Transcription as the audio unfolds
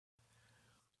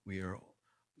We are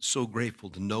so grateful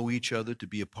to know each other, to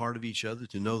be a part of each other,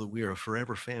 to know that we are a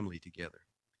forever family together.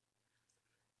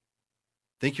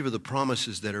 Thank you for the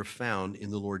promises that are found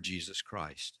in the Lord Jesus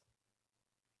Christ.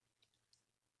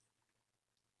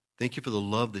 Thank you for the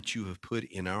love that you have put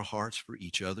in our hearts for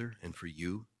each other and for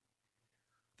you.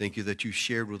 Thank you that you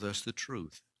shared with us the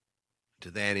truth.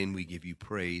 To that end, we give you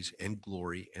praise and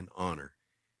glory and honor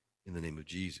in the name of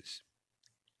Jesus.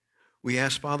 We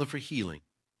ask, Father, for healing,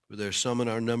 for there are some in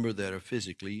our number that are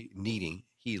physically needing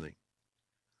healing.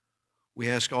 We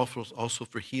ask also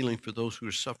for healing for those who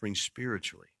are suffering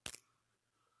spiritually.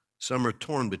 Some are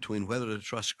torn between whether to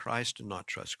trust Christ or not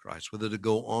trust Christ, whether to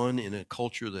go on in a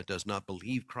culture that does not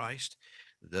believe Christ,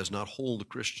 that does not hold the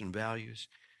Christian values,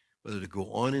 whether to go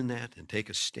on in that and take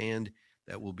a stand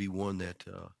that will be one that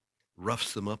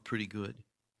roughs them up pretty good,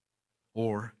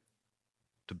 or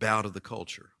to bow to the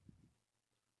culture.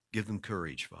 Give them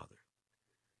courage, Father.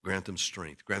 Grant them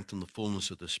strength. Grant them the fullness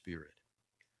of the Spirit.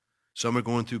 Some are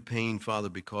going through pain, Father,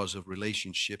 because of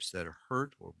relationships that are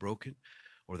hurt or broken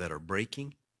or that are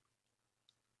breaking.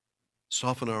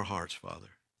 Soften our hearts, Father,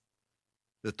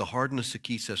 that the hardness that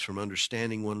keeps us from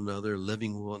understanding one another,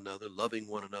 living with one another, loving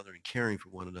one another, and caring for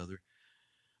one another,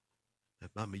 that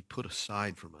might be put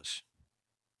aside from us,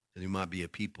 that we might be a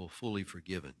people fully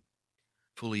forgiven,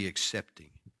 fully accepting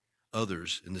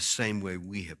others in the same way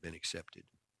we have been accepted.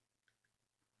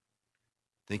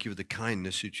 Thank you for the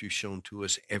kindness that you've shown to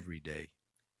us every day.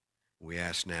 We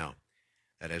ask now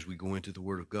that as we go into the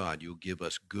Word of God, you'll give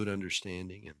us good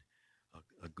understanding and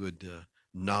a good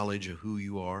knowledge of who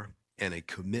you are and a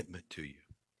commitment to you.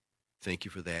 Thank you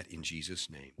for that in Jesus'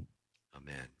 name.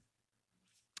 Amen.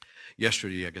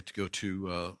 Yesterday, I got to go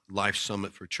to Life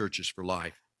Summit for Churches for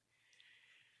Life.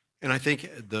 And I think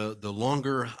the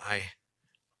longer I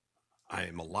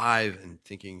am alive and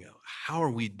thinking, how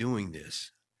are we doing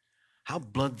this? How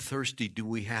bloodthirsty do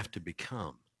we have to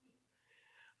become?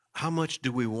 How much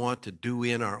do we want to do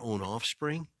in our own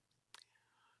offspring?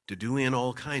 To do in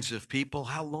all kinds of people?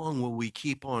 How long will we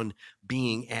keep on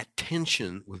being at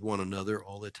tension with one another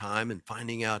all the time and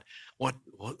finding out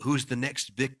who's the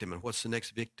next victim and what's the next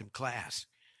victim class?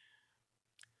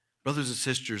 Brothers and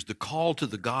sisters, the call to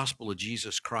the gospel of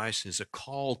Jesus Christ is a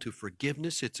call to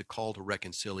forgiveness. It's a call to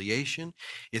reconciliation.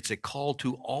 It's a call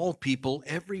to all people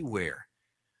everywhere.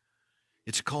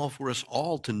 It's a call for us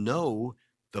all to know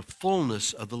the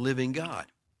fullness of the living God.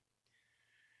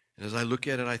 And as I look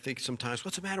at it, I think sometimes,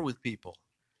 what's the matter with people?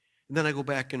 And then I go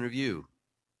back and review.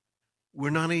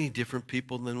 We're not any different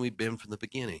people than we've been from the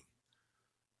beginning.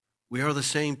 We are the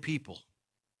same people.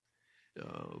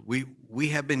 We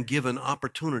have been given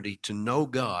opportunity to know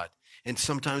God, and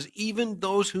sometimes even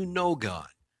those who know God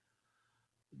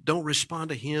don't respond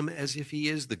to him as if he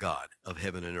is the God of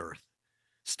heaven and earth,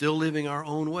 still living our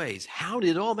own ways. How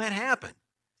did all that happen?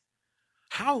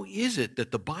 How is it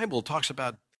that the Bible talks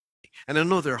about, and I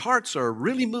know their hearts are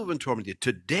really moving toward me.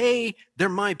 Today, they're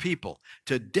my people.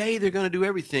 Today, they're going to do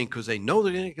everything because they know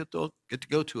they're going to get to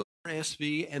go to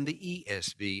RSV and the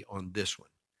ESV on this one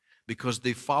because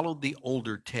they followed the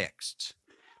older texts.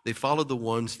 They followed the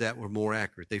ones that were more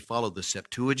accurate. They followed the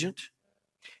Septuagint,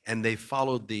 and they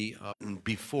followed the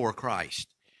before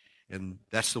Christ. And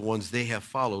that's the ones they have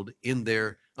followed in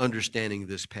their understanding of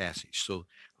this passage. So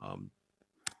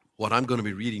what I'm going to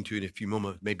be reading to you in a few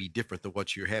moments may be different than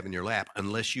what you have in your lap,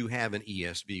 unless you have an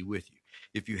ESV with you.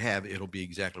 If you have, it'll be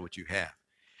exactly what you have.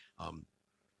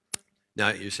 Now,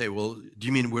 you say, well, do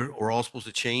you mean we're all supposed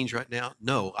to change right now?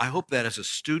 No. I hope that as a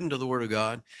student of the Word of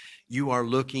God, you are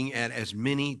looking at as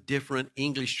many different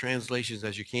English translations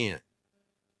as you can.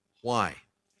 Why?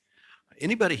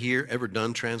 Anybody here ever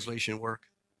done translation work?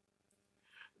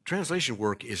 Translation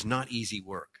work is not easy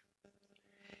work.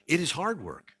 It is hard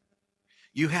work.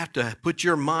 You have to put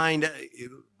your mind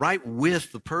right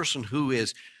with the person who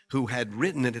had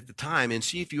written it at the time and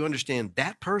see if you understand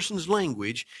that person's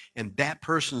language and that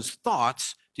person's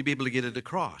thoughts to be able to get it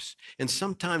across. And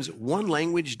sometimes one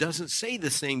language doesn't say the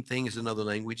same thing as another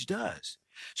language does.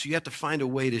 So you have to find a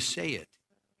way to say it.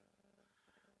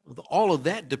 All of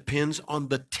that depends on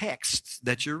the texts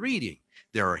that you're reading.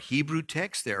 There are Hebrew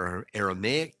texts, there are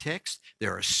Aramaic texts,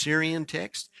 there are Syrian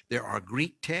texts, there are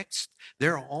Greek texts.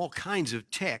 There are all kinds of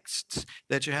texts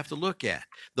that you have to look at.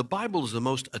 The Bible is the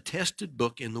most attested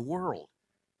book in the world.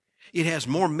 It has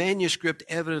more manuscript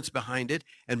evidence behind it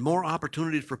and more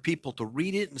opportunity for people to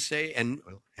read it and say, and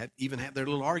even have their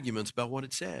little arguments about what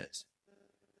it says.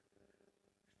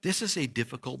 This is a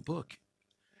difficult book.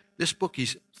 This book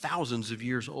is thousands of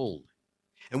years old,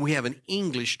 and we have an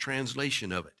English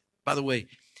translation of it. By the way,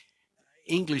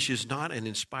 English is not an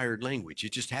inspired language.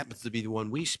 It just happens to be the one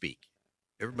we speak.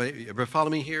 Everybody follow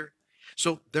me here?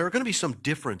 So there are going to be some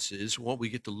differences in what we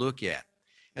get to look at.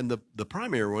 And the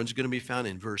primary one is going to be found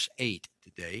in verse 8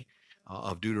 today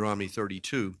of Deuteronomy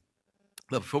 32.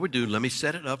 But before we do, let me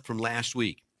set it up from last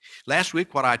week. Last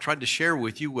week, what I tried to share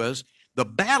with you was the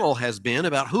battle has been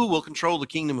about who will control the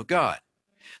kingdom of God.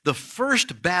 The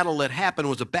first battle that happened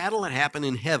was a battle that happened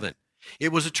in heaven.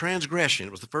 It was a transgression.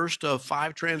 It was the first of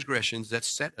 5 transgressions that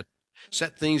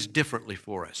set things differently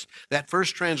for us. That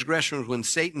first transgression was when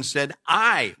Satan said,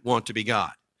 I want to be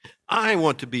God. I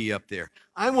want to be up there.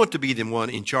 I want to be the one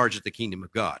in charge of the kingdom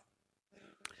of God.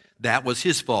 That was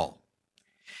his fault.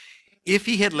 If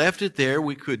he had left it there,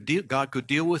 God could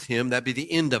deal with him. That'd be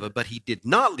the end of it. But he did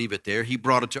not leave it there. He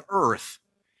brought it to earth.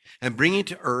 And bringing it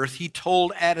to earth, he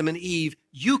told Adam and Eve,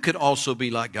 you could also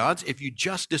be like gods if you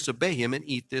just disobey him and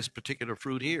eat this particular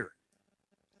fruit here.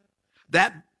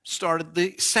 That started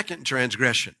the second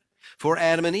transgression. For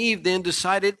Adam and Eve then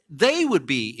decided they would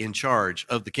be in charge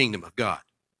of the kingdom of God.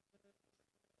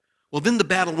 Well, then the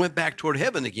battle went back toward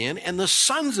heaven again, and the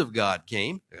sons of God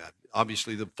came.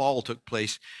 Obviously, the fall took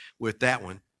place with that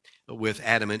one, with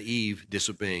Adam and Eve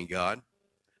disobeying God.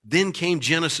 Then came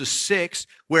Genesis 6,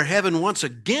 where heaven once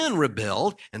again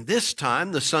rebelled, and this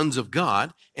time the sons of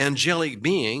God, angelic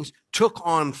beings, took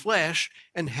on flesh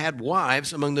and had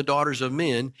wives among the daughters of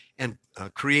men and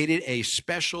created a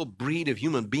special breed of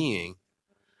human being.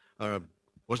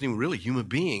 Wasn't even really human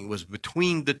being, was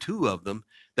between the two of them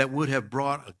that would have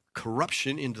brought a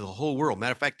corruption into the whole world.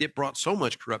 Matter of fact, it brought so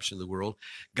much corruption to the world,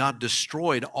 God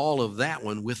destroyed all of that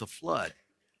one with a flood.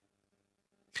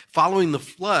 Following the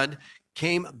flood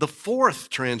came the fourth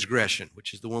transgression,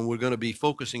 which is the one we're going to be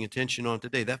focusing attention on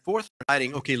today. That fourth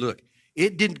writing, okay, look,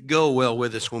 it didn't go well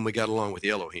with us when we got along with the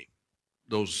Elohim,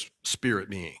 those spirit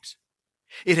beings.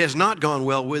 It has not gone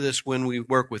well with us when we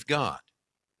work with God.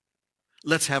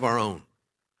 Let's have our own.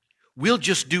 We'll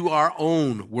just do our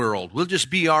own world. We'll just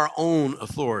be our own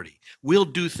authority. We'll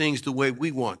do things the way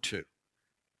we want to.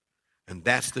 And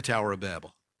that's the Tower of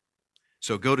Babel.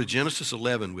 So go to Genesis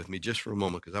 11 with me just for a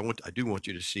moment, because I do want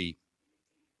you to see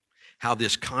how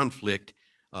this conflict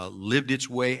lived its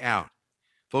way out.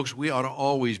 Folks, we ought to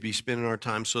always be spending our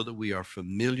time so that we are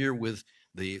familiar with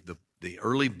the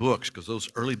early books, because those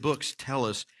early books tell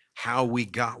us how we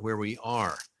got where we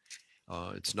are.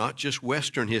 It's not just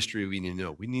Western history we need to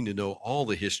know. We need to know all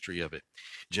the history of it.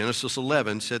 Genesis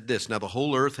 11 said this, now the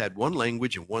whole earth had one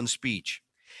language and one speech.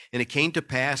 And it came to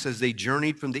pass as they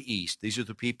journeyed from the east. These are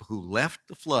the people who left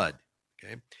the flood.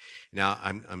 Okay. Now,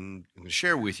 I'm going to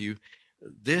share with you,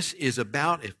 this is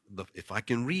about, if I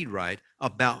can read right,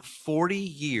 about 40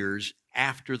 years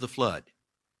after the flood.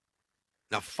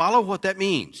 Now, follow what that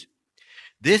means.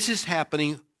 This is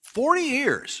happening 40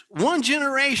 years, one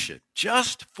generation,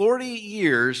 just 40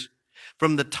 years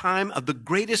from the time of the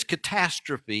greatest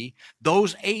catastrophe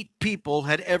those 8 people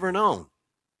had ever known.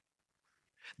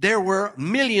 There were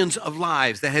millions of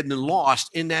lives that had been lost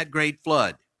in that great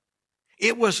flood.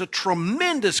 It was a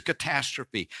tremendous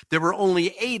catastrophe. There were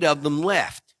only 8 of them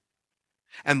left.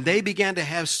 And they began to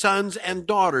have sons and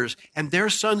daughters, and their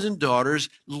sons and daughters,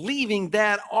 leaving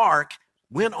that ark,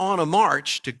 went on a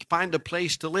march to find a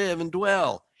place to live and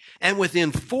dwell. And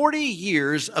within 40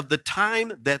 years of the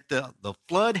time that the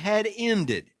flood had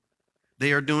ended,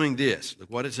 they are doing this.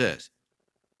 Look what it says.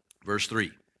 Verse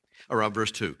 2.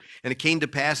 And it came to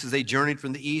pass as they journeyed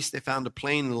from the east, they found a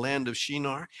plain in the land of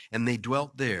Shinar, and they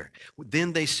dwelt there.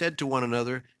 Then they said to one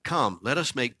another, come, let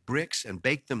us make bricks and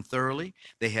bake them thoroughly.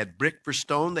 They had brick for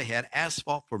stone, they had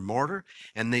asphalt for mortar.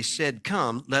 And they said,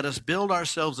 come, let us build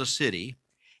ourselves a city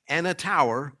and a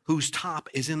tower whose top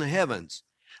is in the heavens.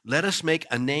 Let us make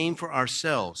a name for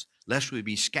ourselves, lest we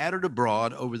be scattered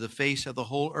abroad over the face of the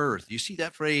whole earth. You see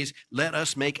that phrase, let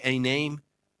us make a name?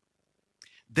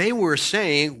 They were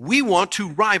saying, we want to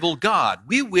rival God.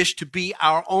 We wish to be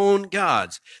our own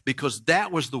gods, because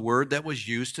that was the word that was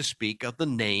used to speak of the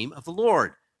name of the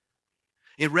Lord.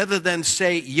 And rather than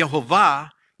say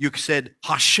Yehovah, you said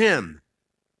Hashem.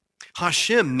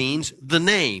 Hashem means the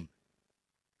name.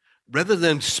 Rather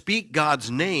than speak God's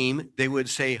name, they would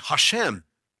say Hashem.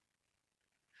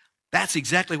 That's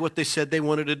exactly what they said they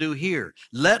wanted to do here.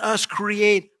 Let us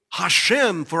create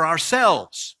Hashem for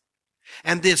ourselves.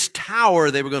 And this tower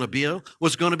they were going to build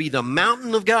was going to be the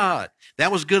mountain of God.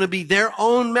 That was going to be their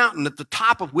own mountain, at the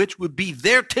top of which would be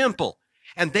their temple.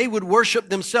 And they would worship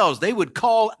themselves. They would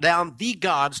call down the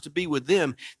gods to be with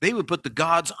them. They would put the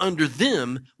gods under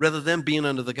them rather than being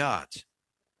under the gods.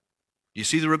 You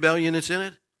see the rebellion that's in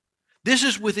it? This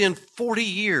is within 40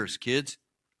 years, kids.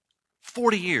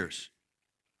 40 years.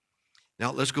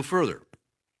 Now, let's go further.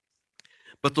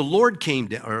 But the Lord came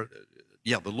down, or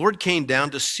the Lord came down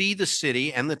to see the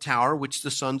city and the tower which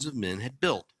the sons of men had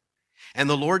built. And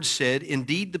the Lord said,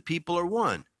 indeed, the people are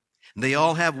one. And they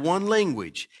all have one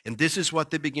language, and this is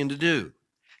what they begin to do.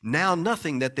 Now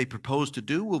nothing that they propose to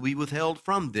do will be withheld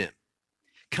from them.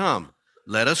 Come,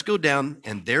 let us go down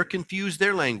and there confuse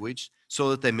their language, so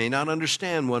that they may not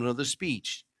understand one another's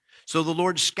speech. So the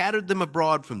Lord scattered them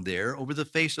abroad from there over the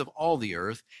face of all the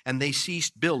earth, and they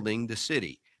ceased building the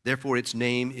city. Therefore its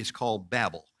name is called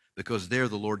Babel, because there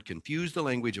the Lord confused the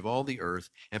language of all the earth,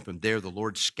 and from there the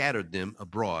Lord scattered them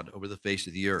abroad over the face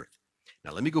of the earth.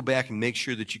 Now let me go back and make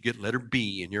sure that you get letter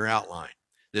B in your outline.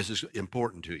 This is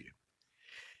important to you.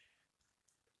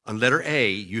 On letter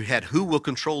A, you had who will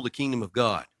control the kingdom of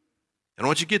God. And I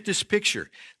want you to get this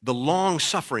picture, the long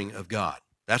suffering of God.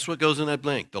 That's what goes in that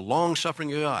blank, the long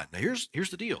suffering of God. Now here's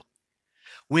the deal.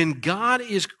 When God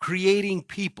is creating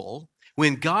people,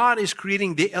 when God is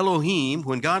creating the Elohim,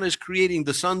 when God is creating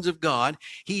the sons of God,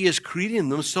 he is creating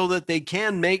them so that they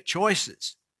can make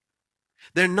choices.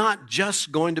 They're not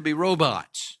just going to be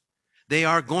robots. They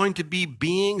are going to be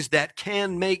beings that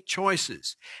can make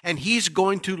choices. And he's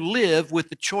going to live with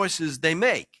the choices they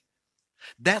make.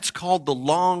 That's called the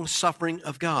long suffering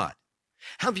of God.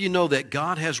 How do you know that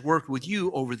God has worked with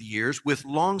you over the years with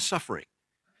long suffering?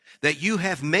 That you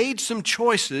have made some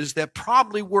choices that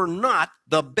probably were not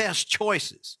the best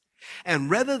choices. And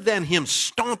rather than him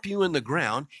stomp you in the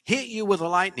ground, hit you with a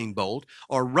lightning bolt,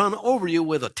 or run over you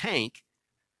with a tank,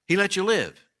 he let you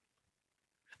live.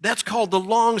 That's called the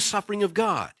long suffering of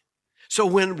God. So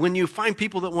when you find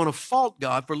people that want to fault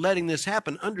God for letting this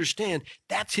happen, understand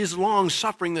that's his long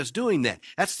suffering that's doing that.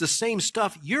 That's the same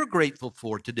stuff you're grateful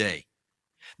for today.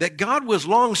 That God was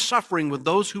long suffering with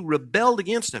those who rebelled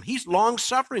against him. He's long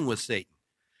suffering with Satan.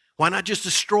 Why not just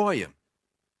destroy him?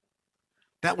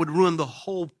 That would ruin the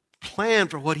whole plan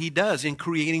for what he does in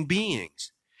creating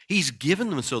beings. He's given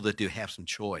them so that they have some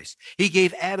choice. He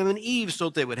gave Adam and Eve so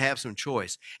that they would have some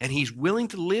choice. And he's willing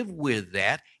to live with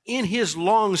that in his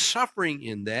long suffering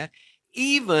in that,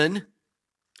 even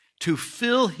to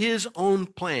fill his own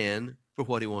plan for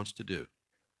what he wants to do.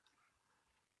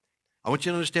 I want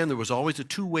you to understand there was always a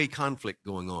two-way conflict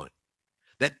going on.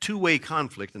 That two-way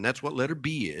conflict, and that's what letter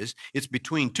B is, it's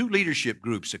between two leadership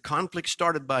groups. A conflict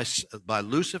started by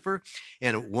Lucifer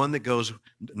and one that goes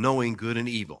knowing good and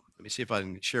evil. Let me see if I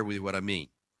can share with you what I mean.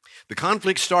 The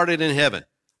conflict started in heaven.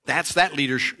 That's that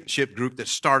leadership group that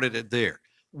started it there.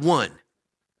 One.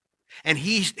 And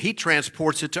he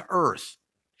transports it to earth.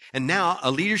 And now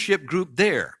a leadership group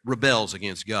there rebels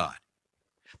against God.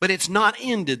 But it's not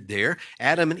ended there.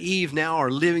 Adam and Eve now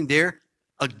are living there.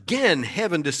 Again,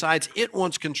 heaven decides it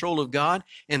wants control of God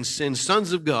and sends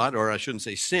sons of God, or I shouldn't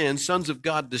say sin, sons of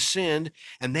God descend,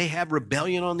 and they have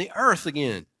rebellion on the earth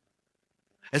again.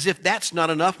 As if that's not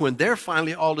enough, when they're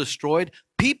finally all destroyed,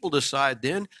 people decide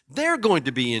then they're going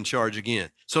to be in charge again.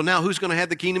 So now who's going to have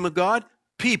the kingdom of God?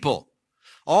 People.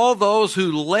 All those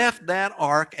who left that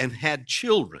ark and had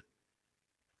children.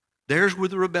 There's where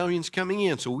the rebellion's coming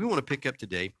in. So we want to pick up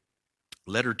today,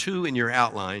 letter 2 in your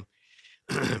outline.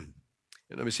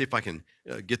 And let me see if I can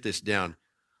get this down.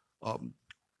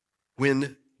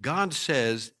 When God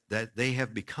says that they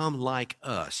have become like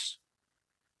us,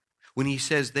 when he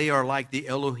says they are like the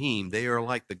Elohim, they are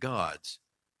like the gods,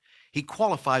 he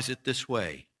qualifies it this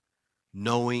way: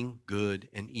 knowing good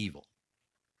and evil.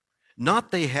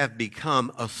 Not they have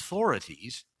become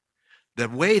authorities. The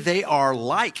way they are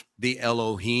like the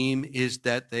Elohim is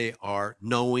that they are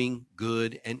knowing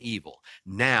good and evil.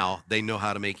 Now they know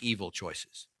how to make evil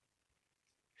choices.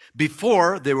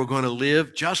 Before, they were going to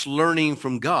live just learning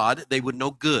from God, they would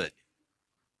know good.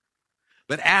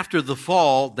 But after the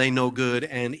fall, they know good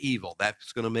and evil.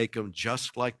 That's going to make them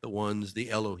just like the ones, the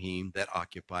Elohim, that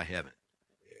occupy heaven.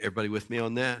 Everybody with me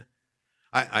on that?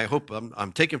 I hope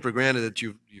I'm taking for granted that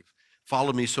you've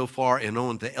followed me so far and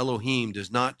known that Elohim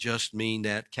does not just mean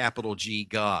that capital G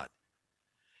God.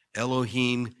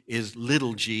 Elohim is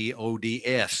little g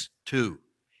O-D-S too.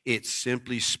 It's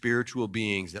simply spiritual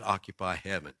beings that occupy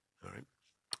heaven. All right.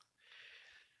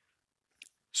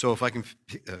 So if I can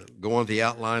go on the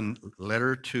outline,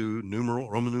 letter 2,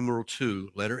 Roman numeral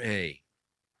 2, letter A,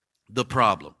 the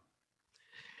problem.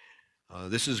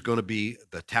 This is going to be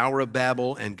the Tower of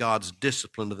Babel and God's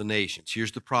discipline of the nations.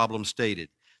 Here's the problem stated.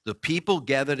 The people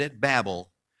gathered at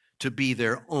Babel to be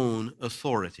their own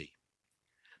authority.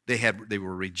 They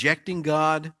were rejecting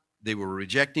God. They were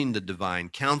rejecting the divine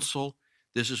counsel.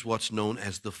 This is what's known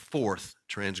as the fourth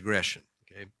transgression,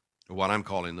 okay? Or what I'm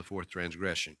calling the fourth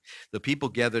transgression. The people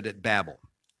gathered at Babel.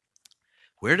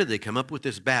 Where did they come up with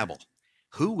this Babel?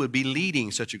 Who would be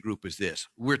leading such a group as this?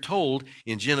 We're told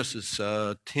in Genesis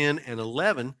 10 and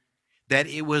 11 that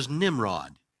it was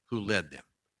Nimrod who led them.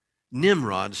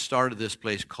 Nimrod started this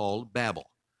place called Babel.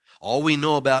 All we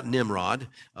know about Nimrod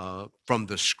from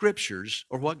the scriptures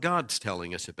or what God's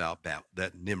telling us about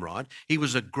that Nimrod, he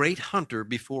was a great hunter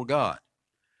before God.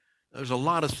 There's a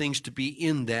lot of things to be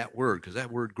in that word, because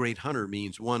that word great hunter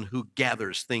means one who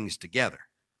gathers things together.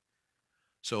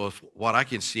 So if what I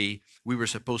can see, we were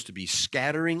supposed to be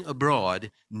scattering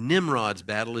abroad. Nimrod's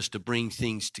battle is to bring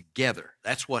things together.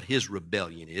 That's what his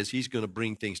rebellion is. He's going to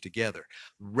bring things together.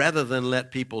 Rather than let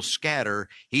people scatter,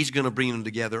 he's going to bring them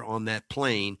together on that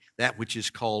plain, that which is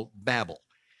called Babel.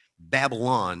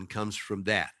 Babylon comes from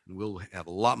that. And we'll have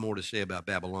a lot more to say about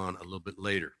Babylon a little bit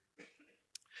later.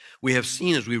 We have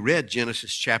seen, as we read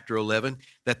Genesis chapter 11,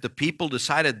 that the people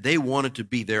decided they wanted to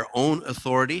be their own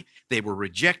authority. They were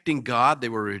rejecting God. They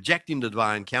were rejecting the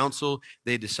divine counsel.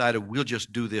 They decided, we'll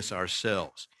just do this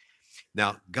ourselves.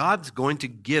 Now, God's going to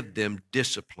give them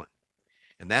discipline,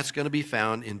 and that's going to be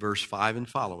found in verse 5 and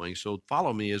following. So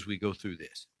follow me as we go through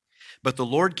this. But the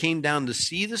Lord came down to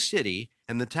see the city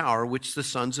and the tower which the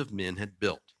sons of men had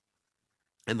built.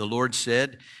 And the Lord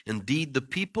said, indeed, the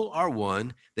people are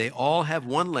one. They all have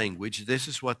one language. This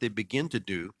is what they begin to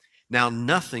do. Now,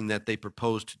 nothing that they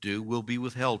propose to do will be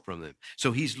withheld from them.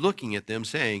 So he's looking at them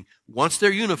saying, once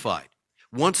they're unified,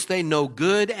 once they know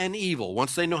good and evil,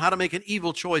 once they know how to make an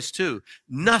evil choice too,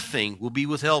 nothing will be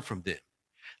withheld from them.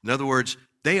 In other words,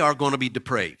 they are going to be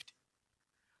depraved.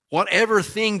 Whatever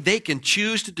thing they can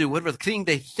choose to do, whatever thing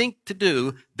they think to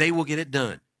do, they will get it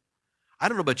done. I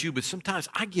don't know about you, but sometimes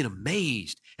I get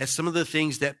amazed at some of the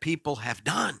things that people have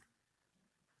done.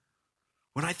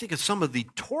 When I think of some of the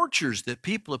tortures that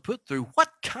people have put through, what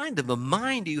kind of a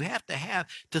mind do you have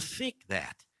to think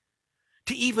that?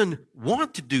 To even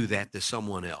want to do that to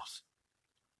someone else?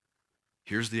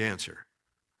 Here's the answer.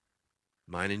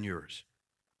 Mine and yours.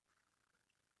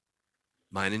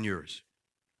 Mine and yours.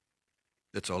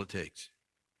 That's all it takes.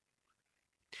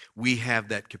 We have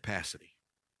that capacity.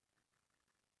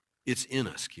 It's in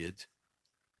us, kids.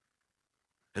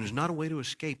 And there's not a way to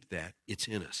escape that. It's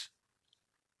in us.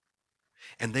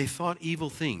 And they thought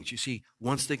evil things. You see,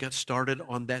 once they got started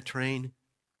on that train,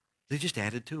 they just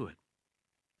added to it.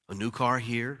 A new car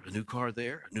here, a new car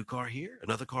there, a new car here,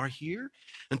 another car here,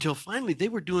 until finally they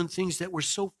were doing things that were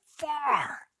so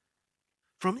far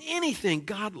from anything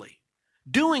godly,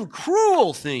 doing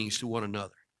cruel things to one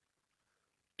another,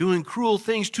 doing cruel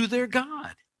things to their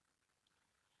God.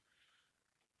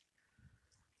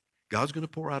 God's going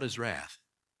to pour out his wrath.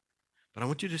 But I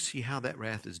want you to see how that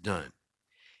wrath is done.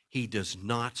 He does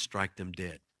not strike them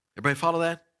dead. Everybody follow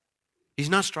that? He's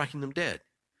not striking them dead.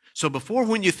 So before,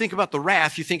 when you think about the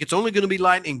wrath, you think it's only going to be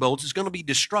lightning bolts, it's going to be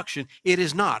destruction. It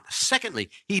is not. Secondly,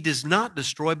 he does not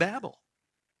destroy Babel.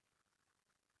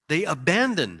 They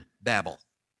abandon Babel.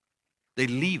 They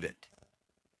leave it.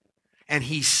 And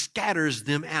he scatters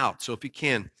them out. So if you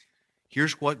can,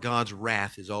 here's what God's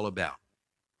wrath is all about.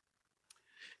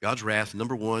 God's wrath,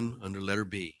 number one, under letter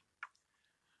B.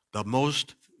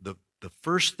 The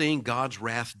first thing God's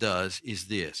wrath does is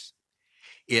this.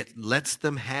 It lets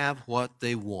them have what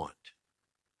they want.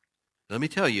 Let me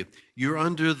tell you, you're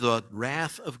under the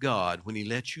wrath of God when he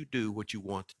lets you do what you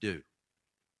want to do.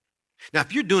 Now,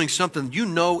 if you're doing something you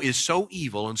know is so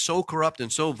evil and so corrupt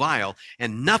and so vile,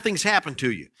 and nothing's happened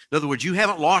to you. In other words, you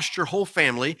haven't lost your whole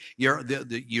family,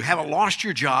 you haven't lost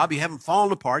your job, you haven't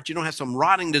fallen apart, you don't have some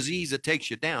rotting disease that takes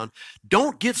you down.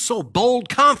 Don't get so bold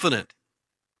confident.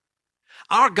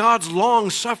 Our God's long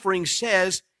suffering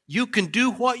says you can do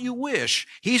what you wish.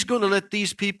 He's going to let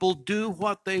these people do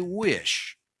what they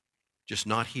wish, just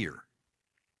not here.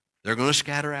 They're going to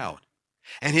scatter out.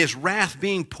 And his wrath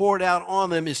being poured out on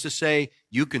them is to say,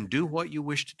 you can do what you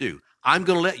wish to do. I'm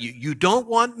going to let you. You don't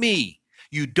want me.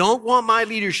 You don't want my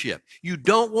leadership. You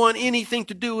don't want anything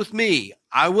to do with me.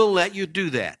 I will let you do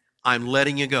that. I'm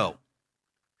letting you go.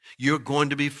 You're going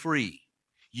to be free.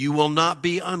 You will not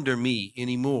be under me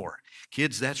anymore.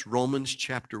 Kids, that's Romans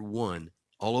chapter 1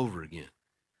 all over again.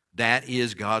 That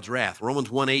is God's wrath. Romans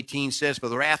 1:18 says, for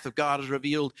the wrath of God is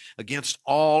revealed against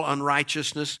all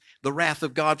unrighteousness, the wrath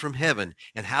of God from heaven.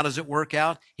 And how does it work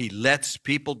out? He lets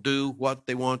people do what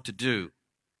they want to do.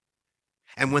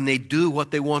 And when they do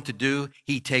what they want to do,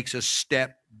 he takes a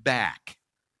step back.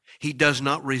 He does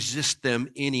not resist them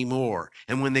anymore.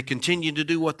 And when they continue to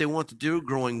do what they want to do,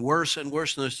 growing worse and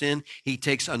worse in their sin, he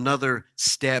takes another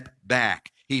step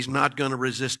back. He's not going to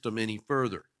resist them any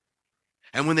further.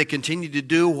 And when they continue to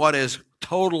do what is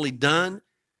totally done,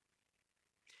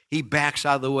 he backs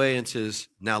out of the way and says,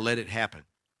 now let it happen.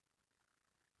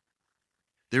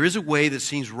 There is a way that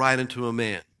seems right unto a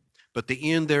man, but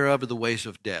the end thereof are the ways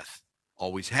of death.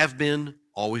 Always have been,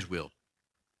 always will.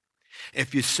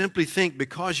 If you simply think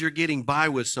because you're getting by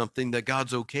with something that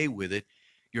God's okay with it,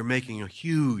 you're making a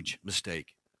huge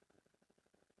mistake.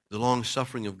 The long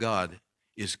suffering of God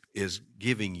is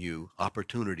giving you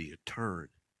opportunity to turn.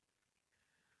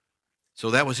 So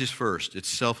that was his first. It's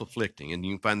self-afflicting. And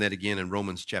you can find that again in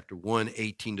Romans chapter 1,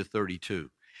 18 to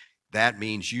 32. That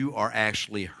means you are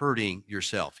actually hurting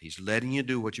yourself. He's letting you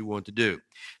do what you want to do.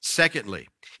 Secondly,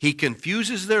 he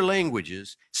confuses their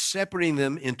languages, separating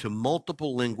them into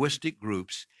multiple linguistic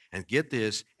groups, and get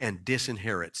this, and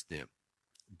disinherits them.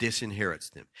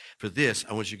 Disinherits them. For this,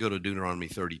 I want you to go to Deuteronomy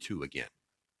 32 again.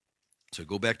 So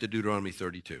go back to Deuteronomy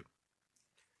 32.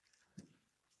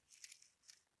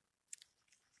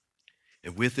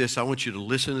 And with this, I want you to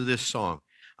listen to this song.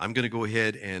 I'm going to go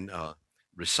ahead and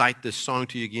recite this song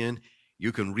to you again.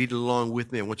 You can read it along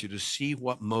with me. I want you to see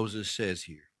what Moses says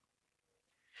here.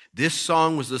 This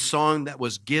song was the song that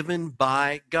was given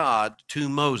by God to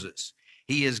Moses.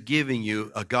 He is giving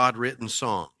you a God-written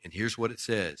song. And here's what it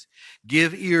says.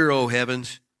 Give ear, O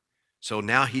heavens. So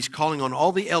now he's calling on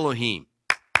all the Elohim.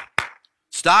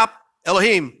 Stop,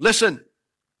 Elohim, listen.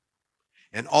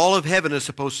 And all of heaven is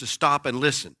supposed to stop and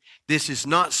listen. This is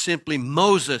not simply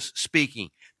Moses speaking.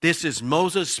 This is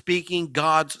Moses speaking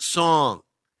God's song.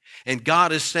 And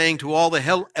God is saying to all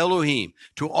the Elohim,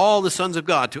 to all the sons of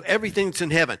God, to everything that's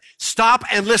in heaven, stop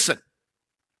and listen.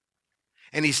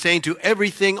 And he's saying to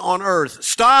everything on earth,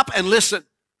 stop and listen.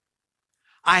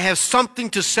 I have something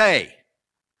to say.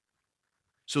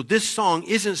 So this song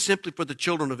isn't simply for the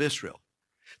children of Israel.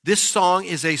 This song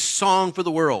is a song for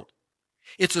the world.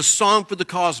 It's a song for the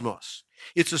cosmos.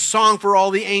 It's a song for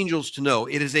all the angels to know.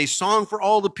 It is a song for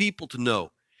all the people to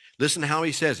know. Listen to how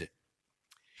he says it.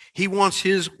 He wants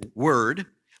his word.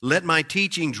 Let my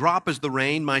teaching drop as the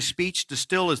rain, my speech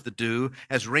distill as the dew,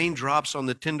 as raindrops on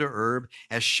the tender herb,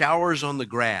 as showers on the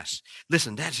grass.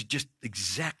 Listen, that's just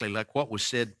exactly like what was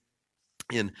said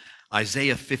in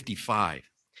Isaiah 55.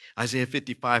 Isaiah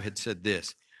 55 had said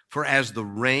this, for as the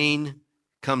rain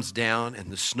comes down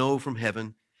and the snow from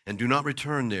heaven, and do not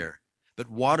return there, but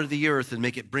water the earth and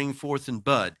make it bring forth and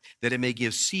bud, that it may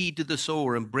give seed to the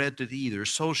sower and bread to the eater.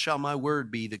 So shall my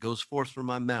word be that goes forth from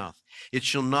my mouth. It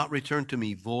shall not return to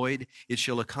me void. It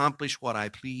shall accomplish what I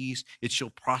please. It shall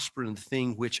prosper in the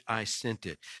thing which I sent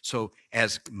it. So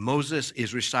as Moses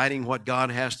is reciting what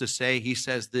God has to say, he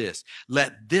says this,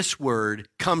 let this word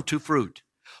come to fruit.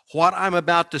 What I'm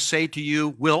about to say to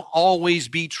you will always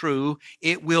be true.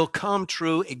 It will come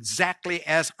true exactly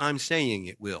as I'm saying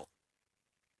it will.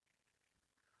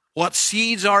 What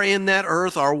seeds are in that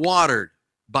earth are watered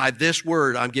by this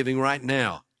word I'm giving right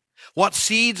now. What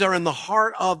seeds are in the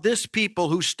heart of this people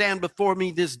who stand before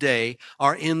me this day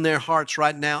are in their hearts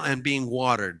right now and being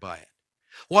watered by it.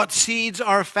 What seeds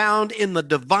are found in the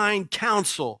divine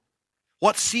counsel,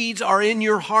 what seeds are in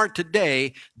your heart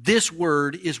today, this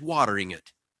word is watering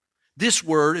it. This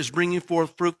word is bringing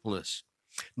forth fruitfulness.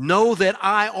 Know that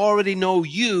I already know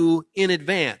you in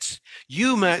advance.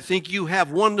 You might think you have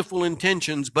wonderful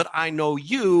intentions, but I know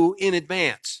you in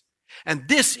advance. And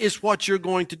this is what you're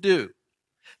going to do.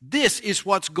 This is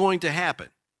what's going to happen.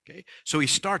 Okay? So he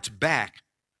starts back.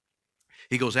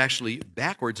 He goes actually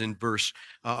backwards in verses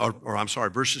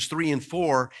 3 and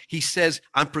 4. He says,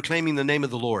 I'm proclaiming the name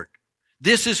of the Lord.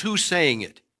 This is who's saying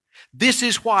it. This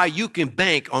is why you can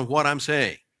bank on what I'm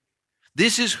saying.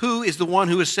 This is who is the one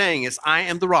who is saying it. I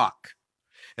am the rock.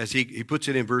 As he puts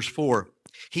it in verse 4,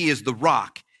 he is the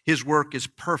rock. His work is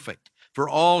perfect. For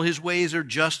all his ways are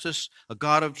justice, a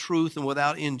God of truth and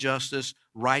without injustice,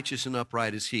 righteous and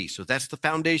upright is he. So that's the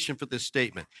foundation for this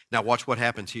statement. Now watch what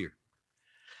happens here.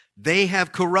 They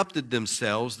have corrupted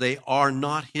themselves. They are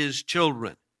not his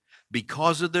children.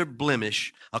 Because of their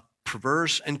blemish, a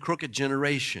perverse and crooked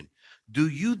generation. Do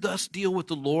you thus deal with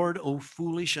the Lord, O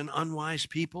foolish and unwise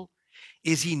people?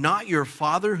 Is he not your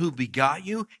father who begot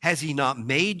you? Has he not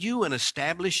made you and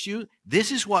established you?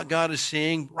 This is what God is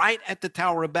saying right at the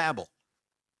Tower of Babel.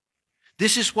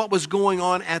 This is what was going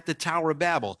on at the Tower of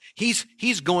Babel.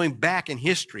 He's going back in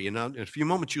history, and in a few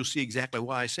moments you'll see exactly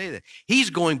why I say that. He's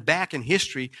going back in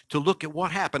history to look at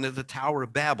what happened at the Tower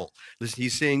of Babel. Listen,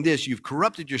 he's saying this, you've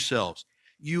corrupted yourselves.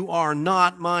 You are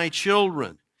not my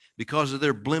children because of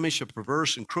their blemish, a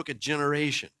perverse and crooked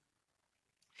generation.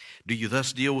 Do you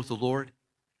thus deal with the Lord?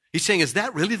 He's saying, is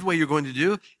that really the way you're going to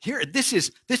do? Here, this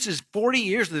is 40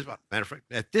 years. Matter of fact,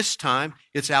 at this time,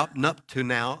 it's out and up to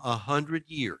now 100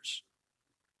 years.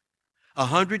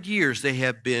 100 years they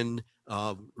have been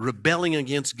rebelling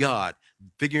against God,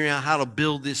 figuring out how to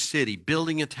build this city,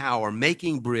 building a tower,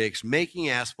 making bricks, making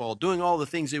asphalt, doing all the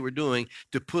things they were doing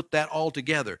to put that all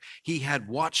together. He had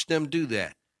watched them do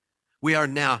that. We are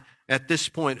now, at this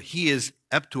point, he is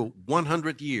up to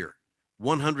 100th year,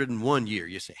 101 year.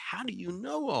 You say, how do you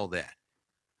know all that?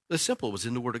 It's simple. It was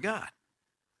in the Word of God.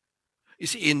 You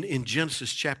see, in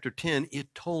Genesis chapter 10,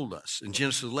 it told us. In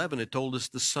Genesis 11, it told us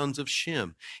the sons of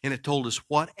Shem. And it told us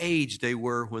what age they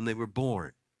were when they were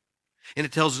born. And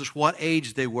it tells us what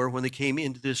age they were when they came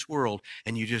into this world.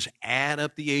 And you just add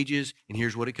up the ages, and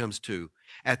here's what it comes to.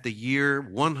 At the year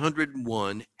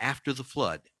 101 after the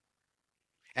flood,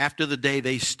 after the day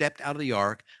they stepped out of the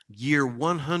ark, year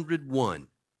 101,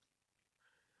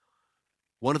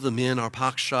 one of the men,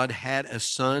 Arpachshad, had a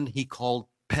son he called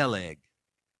Peleg.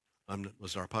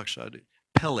 Was Arpachshad?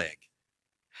 Peleg.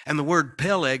 And the word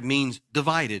Peleg means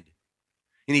divided.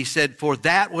 And he said, for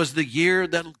that was the year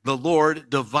that the Lord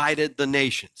divided the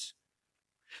nations.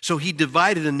 So he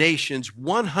divided the nations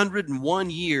 101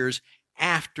 years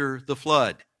after the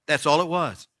flood. That's all it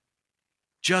was.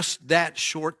 Just that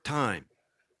short time.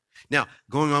 Now,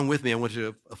 going on with me, I want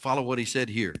you to follow what he said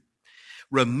here.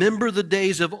 Remember the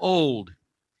days of old.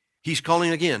 He's calling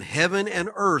again heaven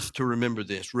and earth to remember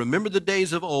this. Remember the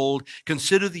days of old.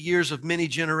 Consider the years of many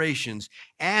generations.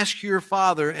 Ask your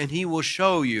father, and he will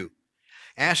show you.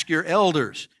 Ask your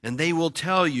elders, and they will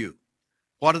tell you.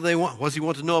 What do they want? What does he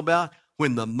want to know about?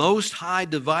 When the Most High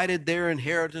divided their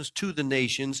inheritance to the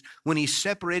nations, when he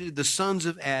separated the sons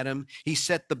of Adam, he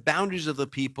set the boundaries of the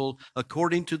people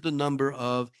according to the number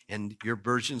of, and your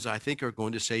versions, I think, are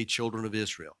going to say children of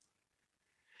Israel.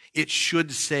 It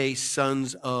should say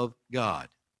sons of God.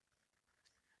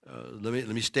 Let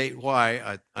me state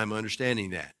why I'm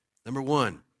understanding that. Number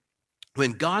one,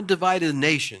 when God divided the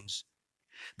nations,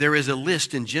 there is a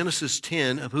list in Genesis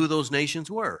 10 of who those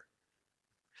nations were.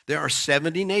 There are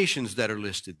 70 nations that are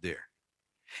listed there.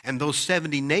 And those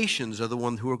 70 nations are the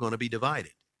ones who are going to be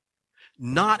divided.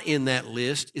 Not in that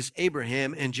list is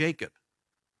Abraham and Jacob.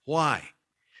 Why?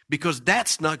 Because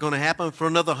that's not going to happen for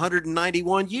another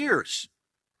 191 years.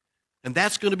 And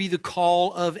that's going to be the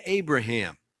call of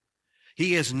Abraham.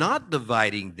 He is not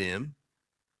dividing them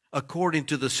according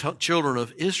to the children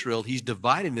of Israel. He's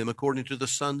dividing them according to the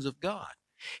sons of God.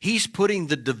 He's putting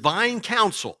the divine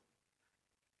counsel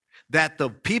that the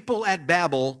people at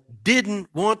Babel didn't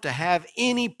want to have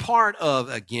any part of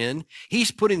again. He's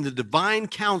putting the divine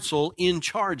counsel in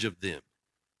charge of them.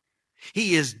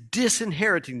 He is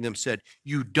disinheriting them, said,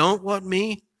 you don't want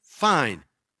me? Fine.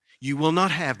 You will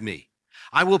not have me.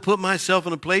 I will put myself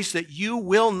in a place that you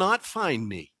will not find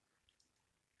me.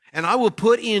 And I will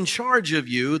put in charge of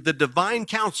you the divine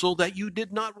counsel that you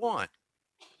did not want.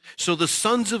 So the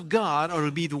sons of God are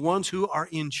to be the ones who are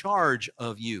in charge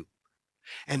of you.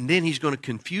 And then he's going to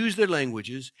confuse their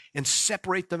languages and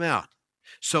separate them out.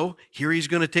 So here he's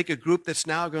going to take a group that's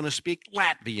now going to speak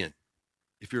Latvian.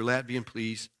 If you're Latvian,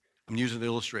 please, I'm using the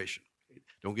illustration.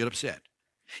 Don't get upset.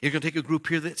 He's going to take a group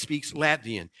here that speaks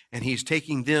Latvian, and he's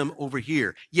taking them over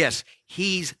here. Yes,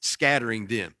 he's scattering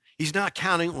them. He's not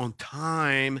counting on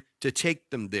time to take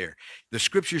them there. The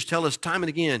scriptures tell us time and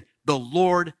again, the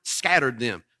Lord scattered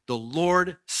them. The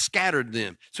Lord scattered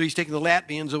them. So he's taking the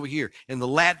Latvians over here, and the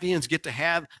Latvians get to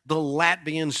have the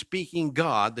Latvian speaking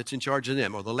God that's in charge of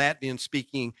them, or the Latvian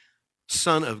speaking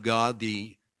Son of God,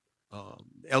 the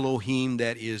Elohim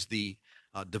that is the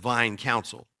divine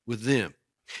counsel with them.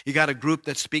 You got a group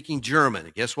that's speaking German.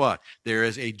 And guess what? There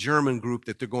is a German group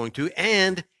that they're going to.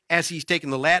 And as he's taking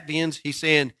the Latvians, he's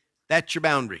saying, that's your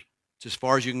boundary. It's as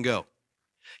far as you can go.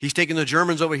 He's taking the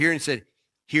Germans over here and said,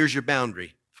 here's your boundary,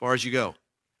 as far as you go.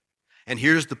 And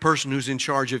here's the person who's in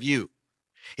charge of you.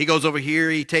 He goes over here,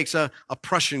 he takes a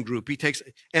Prussian group, he takes,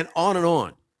 and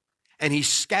on. And he's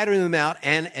scattering them out,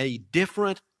 and a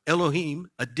different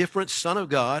Elohim, a different Son of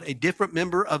God, a different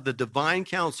member of the divine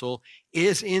council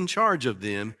is in charge of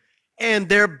them, and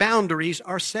their boundaries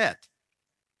are set.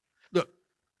 Look,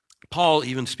 Paul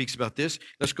even speaks about this.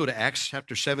 Let's go to Acts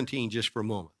chapter 17 just for a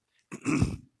moment.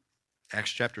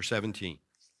 Acts chapter 17.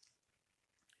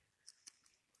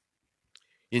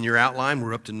 In your outline,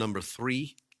 we're up to number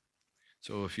 3.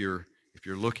 So if you're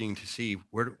looking to see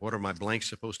what are my blanks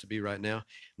supposed to be right now,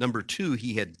 number 2,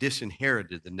 he had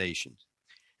disinherited the nations.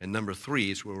 And number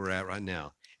 3 is where we're at right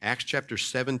now. Acts chapter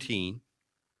 17,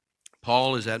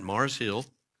 Paul is at Mars Hill,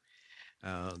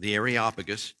 the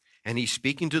Areopagus, and he's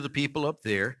speaking to the people up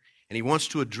there, and he wants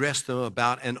to address them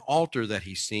about an altar that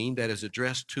he's seen that is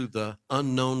addressed to the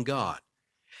unknown God.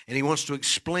 And he wants to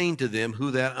explain to them who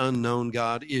that unknown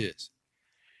God is.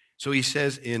 So he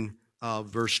says in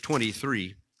verse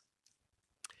 23,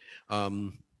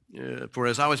 for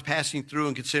as I was passing through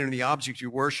and considering the object you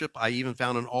worship, I even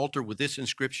found an altar with this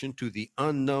inscription, to the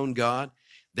unknown God.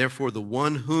 Therefore, the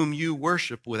one whom you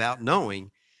worship without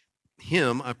knowing,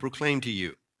 him I proclaim to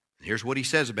you. And here's what he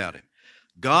says about him.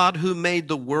 God who made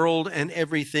the world and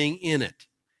everything in it.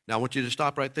 Now, I want you to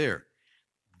stop right there.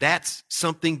 That's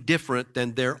something different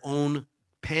than their own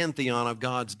pantheon of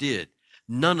gods did.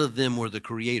 None of them were the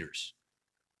creators.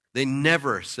 They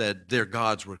never said their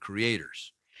gods were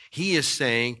creators. He is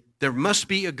saying there must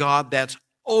be a God that's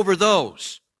over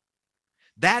those.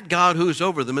 That God who is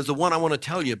over them is the one I want to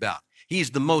tell you about. He's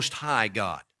the Most High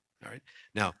God. All right.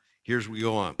 Now, here's where we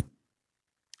go on.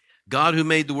 God who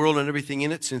made the world and everything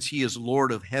in it, since he is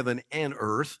Lord of heaven and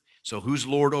earth. So who's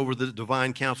Lord over the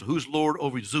divine council? Who's Lord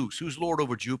over Zeus? Who's Lord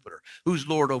over Jupiter? Who's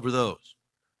Lord over those?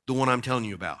 The one I'm telling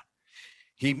you about.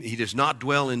 He does not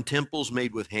dwell in temples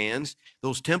made with hands.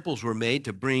 Those temples were made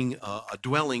to bring a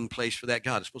dwelling place for that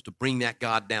God. It's supposed to bring that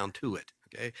God down to it.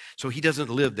 Okay, so he doesn't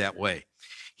live that way.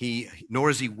 Nor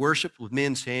is he worshipped with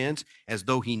men's hands as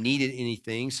though he needed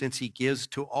anything, since he gives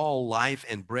to all life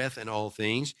and breath and all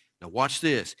things. Now watch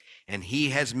this. And he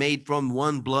has made from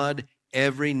one blood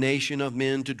every nation of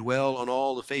men to dwell on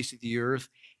all the face of the earth,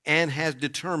 and has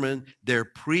determined their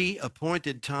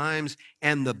pre-appointed times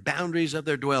and the boundaries of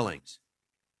their dwellings.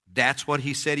 That's what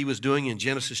he said he was doing in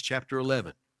Genesis chapter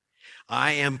 11.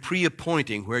 I am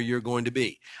pre-appointing where you're going to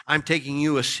be. I'm taking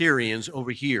you Assyrians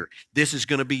over here. This is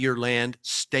going to be your land.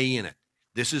 Stay in it.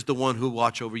 This is the one who will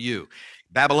watch over you.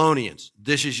 Babylonians,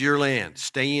 this is your land.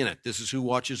 Stay in it. This is who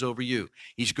watches over you.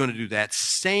 He's going to do that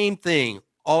same thing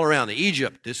all around.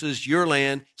 Egypt, this is your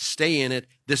land. Stay in it.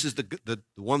 This is the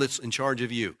one that's in charge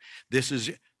of you. This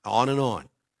is on and on.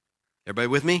 Everybody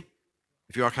with me?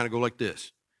 If you are, kind of go like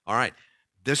this. All right.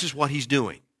 This is what he's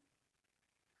doing.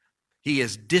 He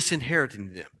is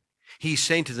disinheriting them. He's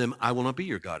saying to them, I will not be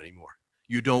your God anymore.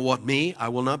 You don't want me, I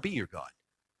will not be your God.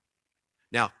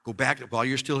 Now, go back while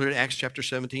you're still here to Acts chapter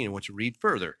 17. I want you to read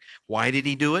further. Why did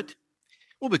he do it?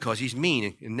 Well, because he's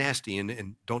mean and nasty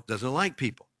and doesn't like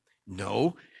people.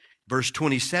 No. Verse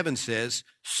 27 says,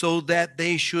 so that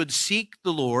they should seek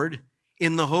the Lord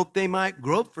in the hope they might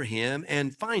grope for him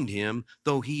and find him,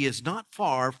 though he is not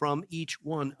far from each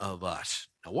one of us.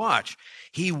 Now watch.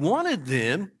 He wanted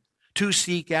them to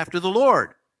seek after the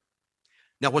Lord.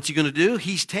 Now what's he going to do?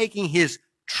 He's taking his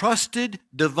trusted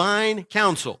divine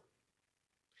counsel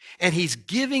and he's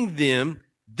giving them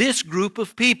this group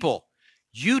of people.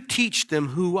 You teach them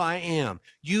who I am.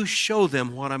 You show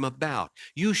them what I'm about.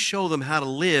 You show them how to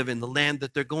live in the land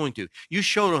that they're going to. You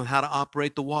show them how to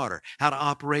operate the water, how to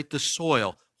operate the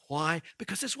soil. Why?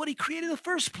 Because that's what he created in the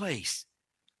first place.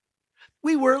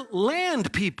 We were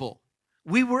land people.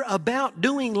 We were about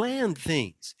doing land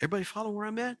things. Everybody follow where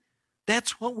I'm at?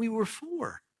 That's what we were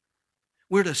for.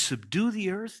 We're to subdue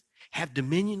the earth, have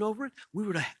dominion over it. We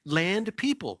were to land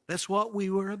people. That's what we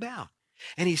were about.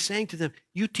 And he's saying to them,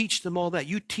 you teach them all that.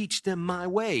 You teach them my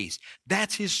ways.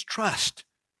 That's his trust.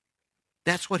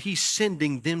 That's what he's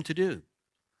sending them to do.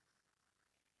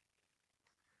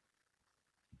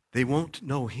 They won't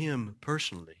know him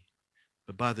personally,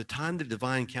 but by the time the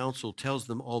divine counsel tells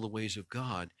them all the ways of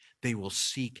God, they will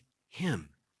seek him.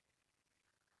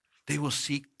 They will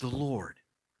seek the Lord.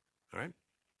 All right?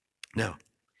 Now,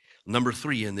 number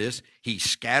 3 in this, he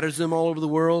scatters them all over the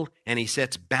world and he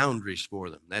sets boundaries for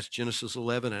them. That's Genesis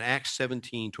 11 and Acts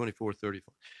 17, 24, 30,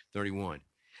 31.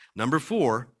 Number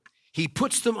 4, he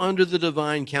puts them under the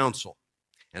divine counsel.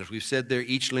 And as we've said there,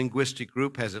 each linguistic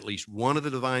group has at least one of the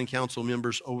divine council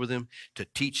members over them to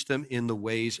teach them in the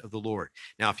ways of the Lord.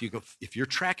 Now, if you're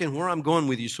tracking where I'm going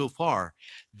with you so far,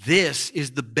 this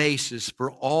is the basis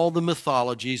for all the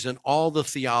mythologies and all the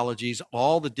theologies,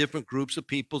 all the different groups of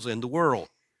peoples in the world.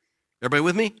 Everybody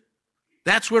with me?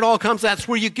 That's where it all comes. That's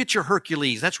where you get your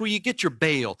Hercules. That's where you get your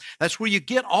Baal. That's where you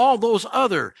get all those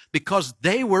other, because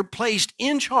they were placed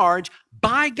in charge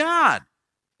by God.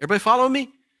 Everybody follow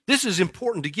me? This is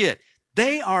important to get.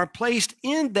 They are placed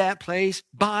in that place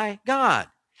by God.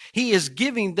 He is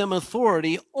giving them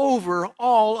authority over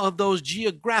all of those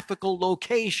geographical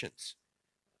locations.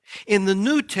 In the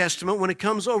New Testament, when it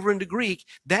comes over into Greek,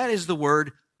 that is the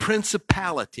word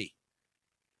principality.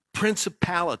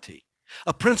 Principality.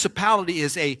 A principality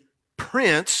is a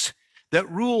prince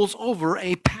that rules over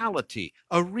a polity,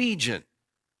 a region.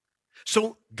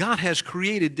 So God has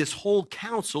created this whole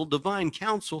council, divine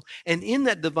council, and in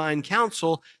that divine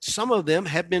council, some of them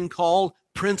have been called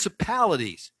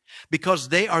principalities because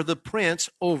they are the prince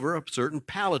over a certain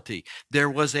polity.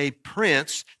 There was a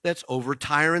prince that's over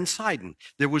Tyre and Sidon.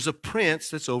 There was a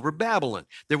prince that's over Babylon.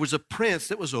 There was a prince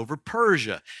that was over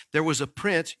Persia. There was a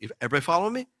prince, everybody follow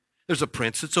me? There's a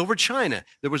prince that's over China.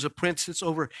 There was a prince that's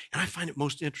over, and I find it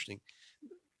most interesting.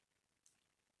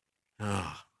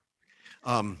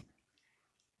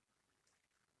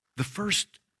 The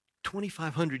first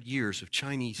 2,500 years of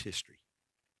Chinese history,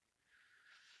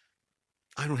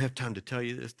 I don't have time to tell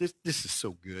you this. This is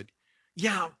so good.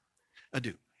 Yeah, I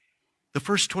do. The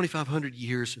first 2,500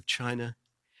 years of China,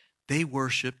 they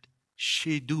worshiped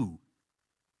Shidu.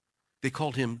 They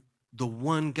called him the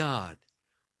one God,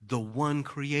 the one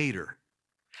creator.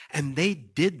 And they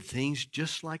did things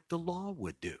just like the law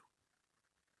would do.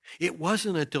 It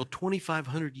wasn't until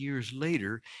 2,500 years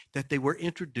later that they were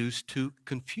introduced to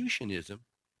Confucianism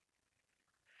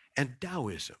and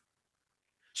Taoism.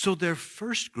 So their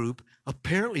first group,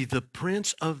 apparently the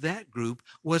prince of that group,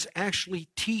 was actually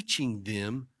teaching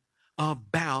them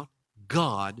about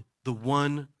God, the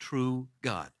one true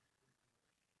God.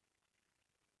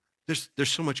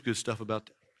 There's so much good stuff about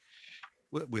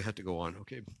that. We have to go on,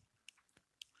 okay?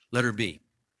 Letter B.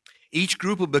 Each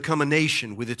group will become a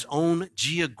nation with its own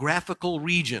geographical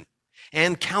region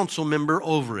and council member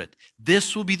over it.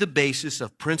 This will be the basis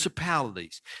of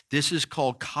principalities. This is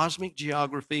called cosmic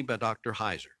geography by Dr.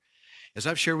 Heiser. As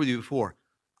I've shared with you before,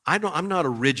 I'm not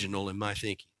original in my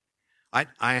thinking.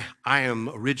 I am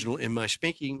original in my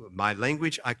speaking, my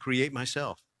language I create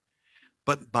myself.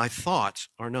 But my thoughts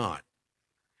are not.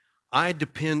 I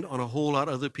depend on a whole lot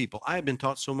of other people. I have been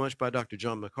taught so much by Dr.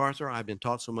 John MacArthur. I've been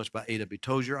taught so much by A.W.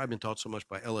 Tozier. I've been taught so much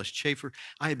by L.S. Chafer.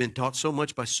 I have been taught so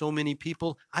much by so many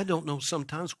people. I don't know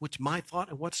sometimes what's my thought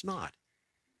and what's not.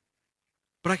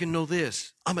 But I can know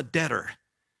this. I'm a debtor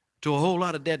to a whole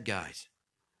lot of dead guys.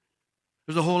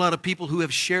 There's a whole lot of people who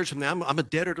have shared something. I'm a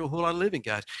debtor to a whole lot of living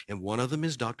guys. And one of them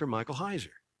is Dr. Michael Heiser.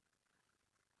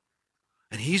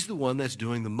 And he's the one that's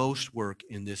doing the most work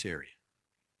in this area.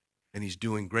 And he's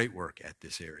doing great work at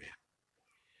this area.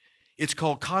 It's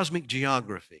called cosmic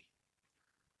geography.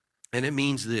 And it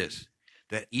means this,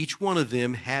 that each one of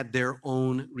them had their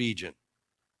own region.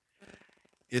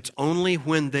 It's only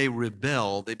when they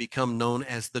rebel, they become known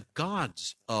as the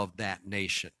gods of that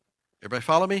nation. Everybody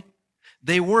follow me?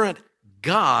 They weren't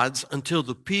gods until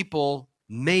the people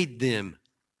made them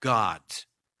gods.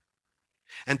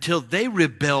 Until they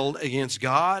rebelled against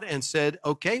God and said,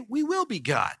 okay, we will be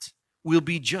gods. We'll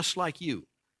be just like you.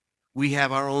 We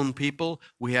have our own people.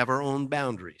 We have our own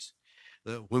boundaries.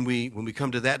 When we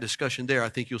come to that discussion there, I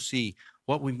think you'll see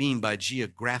what we mean by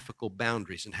geographical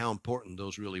boundaries and how important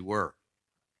those really were.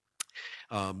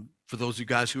 For those of you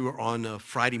guys who are on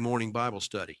Friday morning Bible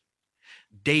study,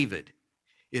 David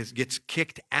gets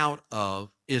kicked out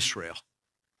of Israel,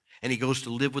 and he goes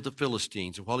to live with the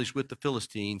Philistines. And while he's with the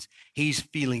Philistines, he's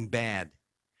feeling bad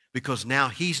because now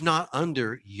he's not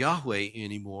under Yahweh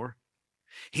anymore.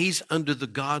 He's under the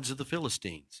gods of the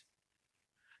Philistines.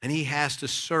 And he has to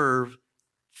serve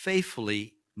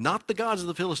faithfully, not the gods of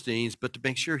the Philistines, but to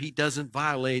make sure he doesn't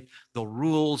violate the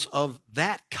rules of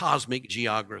that cosmic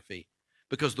geography.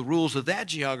 Because the rules of that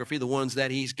geography are the ones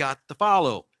that he's got to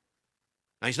follow.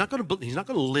 Now, he's not going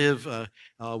to live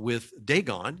with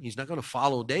Dagon. He's not going to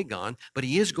follow Dagon, but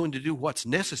he is going to do what's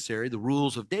necessary, the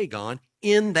rules of Dagon,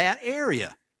 in that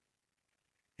area.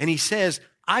 And he says,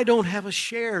 I don't have a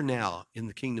share now in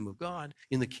the kingdom of God,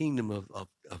 in the kingdom of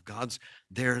God's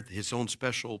there, his own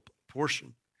special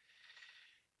portion.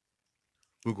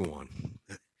 We'll go on.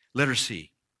 Letter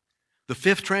C. The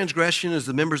fifth transgression is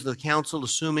the members of the council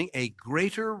assuming a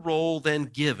greater role than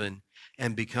given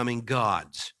and becoming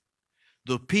gods.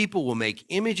 The people will make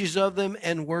images of them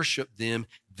and worship them.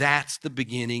 That's the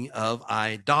beginning of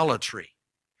idolatry.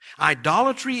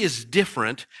 Idolatry is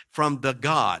different from the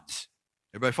gods.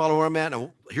 Everybody follow where I'm at?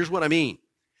 Now, here's what I mean.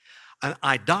 An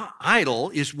idol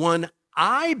is one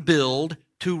I build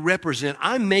to represent.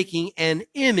 I'm making an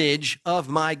image of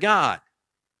my God.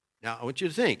 Now, I want you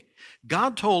to think.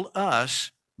 God told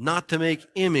us not to make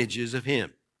images of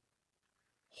him.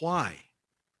 Why?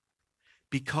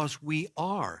 Because we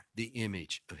are the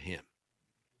image of him.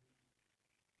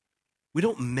 We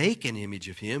don't make an image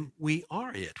of him. We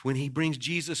are it. When he brings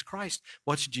Jesus Christ,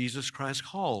 what's Jesus Christ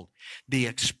called? The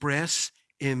express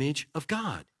image of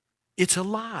God. It's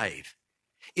alive.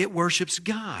 It worships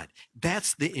God.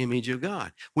 That's the image of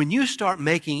God. When you start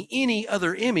making any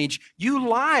other image, you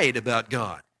lied about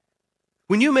God.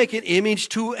 When you make an image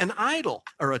to an idol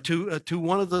or to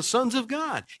one of the sons of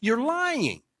God, you're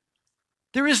lying.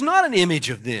 There is not an image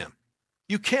of them.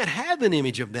 You can't have an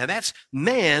image of them. That's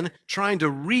man trying to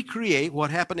recreate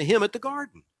what happened to him at the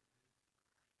garden.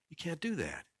 You can't do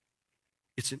that.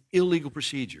 It's an illegal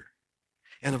procedure.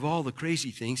 And of all the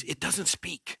crazy things, it doesn't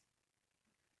speak.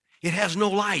 It has no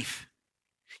life.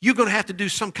 You're going to have to do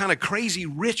some kind of crazy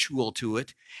ritual to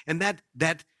it, and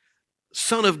that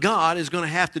Son of God is going to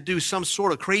have to do some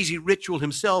sort of crazy ritual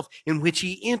himself in which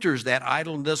he enters that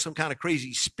idol and does some kind of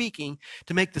crazy speaking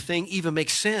to make the thing even make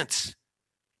sense.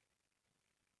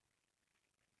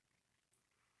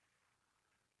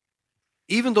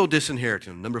 Even though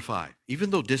disinheriting them, number 5, even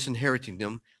though disinheriting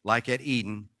them like at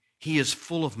Eden, he is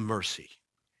full of mercy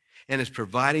and is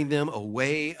providing them a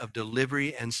way of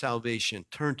delivery and salvation.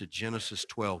 Turn to Genesis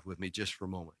 12 with me just for a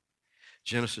moment.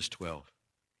 Genesis 12.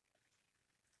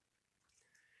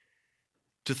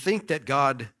 To think that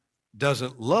God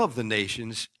doesn't love the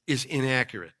nations is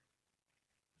inaccurate.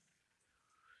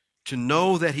 To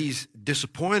know that he's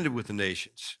disappointed with the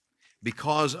nations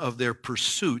because of their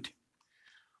pursuit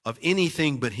of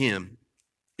anything but him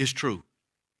is true.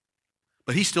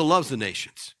 But he still loves the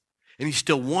nations, and he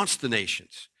still wants the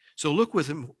nations. So look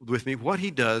with me what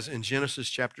he does in Genesis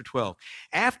chapter 12.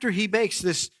 After he makes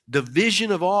this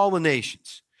division of all the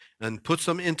nations and puts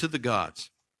them into the gods,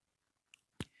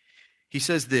 he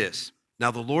says this: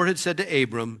 Now the Lord had said to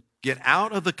Abram, get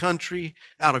out of the country,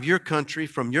 out of your country,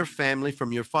 from your family,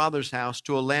 from your father's house,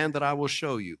 to a land that I will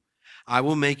show you. I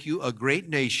will make you a great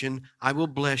nation. I will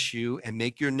bless you and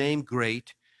make your name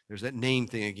great. There's that name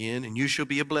thing again. And you shall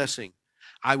be a blessing.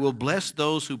 I will bless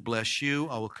those who bless you.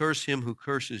 I will curse him who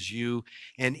curses you.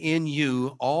 And in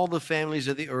you all the families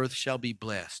of the earth shall be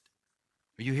blessed.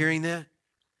 Are you hearing that?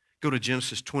 Go to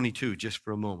Genesis 22 just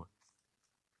for a moment.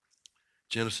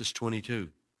 Genesis 22.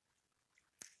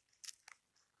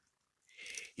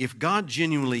 If God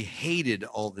genuinely hated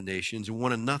all the nations and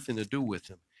wanted nothing to do with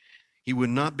them, he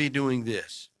would not be doing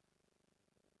this.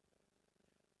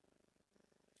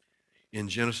 In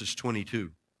Genesis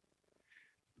 22,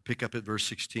 pick up at verse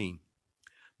 16.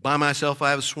 By myself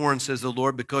I have sworn, says the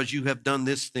Lord, because you have done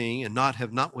this thing and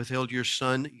have not withheld your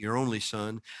son, your only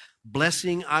son.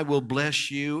 Blessing I will bless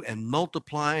you, and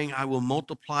multiplying I will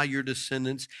multiply your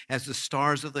descendants as the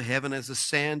stars of the heaven, as the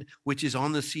sand which is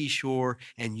on the seashore,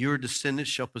 and your descendants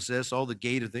shall possess all the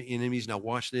gate of the enemies. Now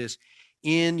watch this.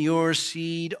 In your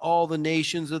seed all the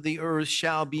nations of the earth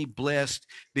shall be blessed,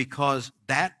 because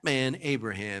that man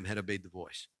Abraham had obeyed the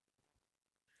voice.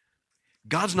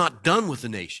 God's not done with the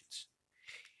nations.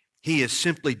 He is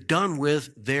simply done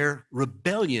with their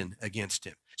rebellion against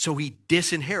him. So he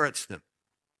disinherits them.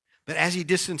 But as he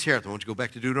disinherits them, I want you to go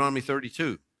back to Deuteronomy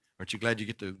 32. Aren't you glad you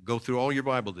get to go through all your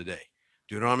Bible today?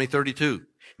 Deuteronomy 32.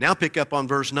 Now pick up on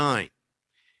verse 9.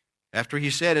 After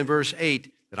he said in verse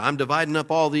 8 that I'm dividing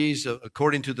up all these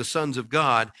according to the sons of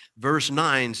God, verse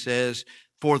 9 says,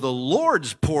 for the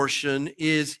Lord's portion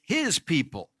is his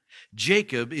people.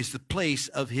 Jacob is the place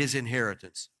of his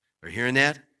inheritance. Are you hearing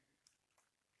that?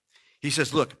 He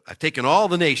says, look, I've taken all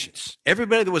the nations,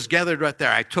 everybody that was gathered right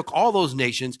there. I took all those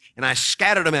nations and I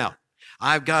scattered them out.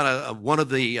 I've got one of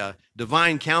the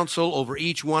divine council over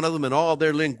each one of them and all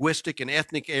their linguistic and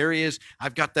ethnic areas.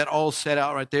 I've got that all set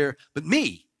out right there. But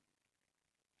me,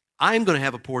 I'm going to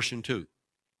have a portion too.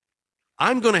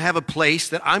 I'm going to have a place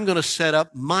that I'm going to set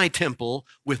up my temple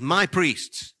with my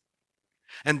priests.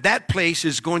 And that place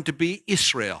is going to be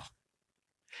Israel.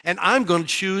 And I'm going to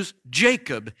choose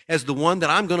Jacob as the one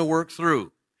that I'm going to work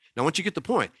through. Now, once you get the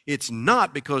point, it's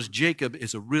not because Jacob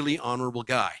is a really honorable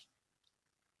guy.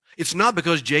 It's not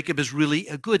because Jacob is really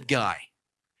a good guy.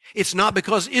 It's not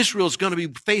because Israel's going to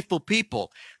be faithful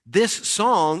people. This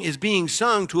song is being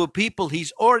sung to a people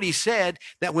he's already said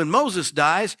that when Moses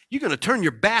dies, you're going to turn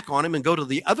your back on him and go to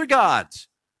the other gods.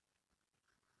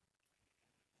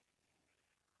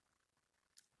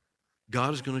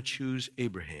 God is going to choose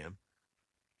Abraham,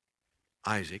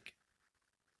 Isaac,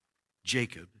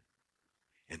 Jacob,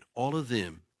 and all of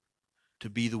them to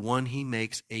be the one he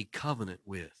makes a covenant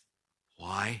with.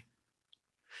 Why?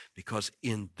 Because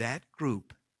in that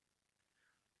group,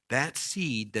 that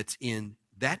seed that's in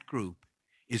that group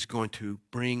is going to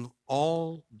bring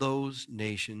all those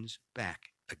nations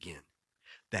back again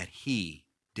that he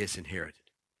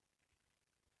disinherited.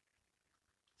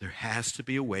 There has to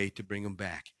be a way to bring them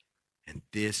back. And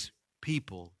this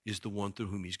people is the one through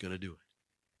whom he's going to do it.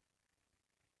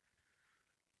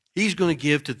 He's going to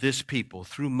give to this people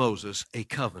through Moses a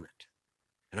covenant.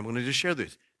 And I'm going to just share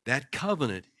this. That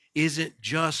covenant isn't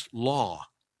just law.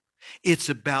 It's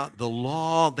about the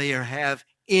law they have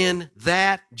in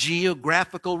that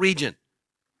geographical region.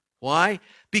 Why?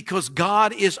 Because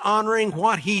God is honoring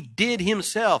what he did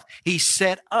himself. He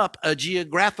set up a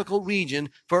geographical region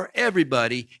for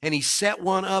everybody, and he set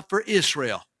one up for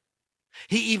Israel.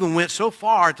 He even went so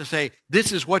far to say,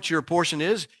 this is what your portion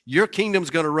is. Your kingdom's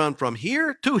going to run from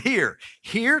here to here,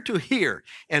 here to here.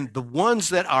 And the ones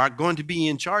that are going to be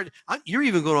in charge, you're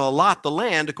even going to allot the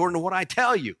land according to what I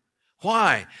tell you.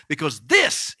 Why? Because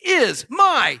this is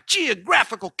my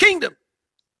geographical kingdom.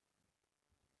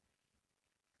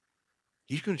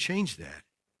 He's going to change that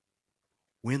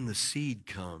when the seed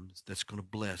comes that's going to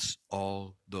bless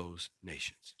all those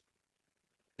nations.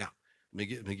 Now,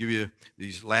 let me give you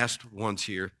these last ones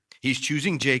here. He's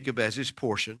choosing Jacob as his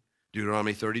portion,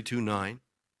 Deuteronomy 32:9.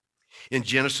 In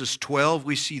Genesis 12,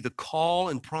 we see the call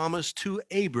and promise to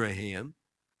Abraham.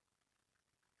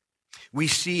 We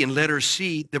see in letter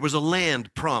C, there was a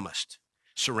land promised,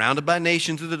 surrounded by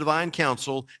nations of the divine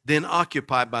council, then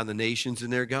occupied by the nations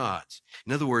and their gods.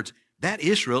 In other words, that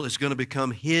Israel is going to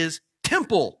become his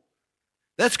temple.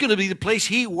 That's going to be the place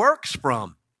he works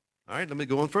from. All right, let me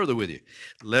go on further with you.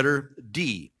 Letter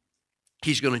D,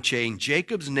 he's going to change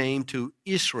Jacob's name to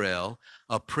Israel,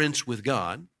 a prince with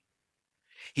God.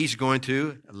 He's going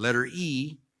to, letter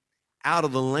E, out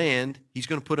of the land, he's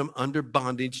going to put him under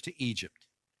bondage to Egypt.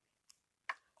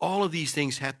 All of these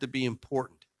things have to be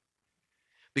important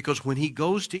because when he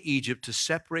goes to Egypt to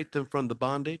separate them from the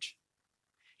bondage,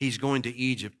 he's going to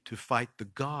Egypt to fight the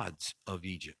gods of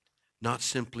Egypt, not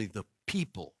simply the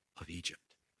people of Egypt.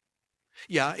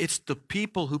 Yeah, it's the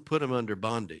people who put him under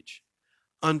bondage.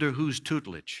 Under whose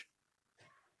tutelage?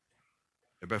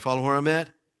 Everybody follow where I'm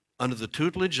at? Under the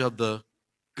tutelage of the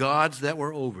gods that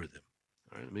were over them.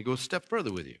 All right, let me go a step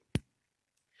further with you.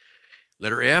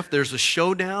 Letter F, there's a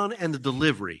showdown and the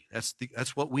delivery.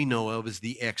 That's what we know of as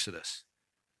the Exodus.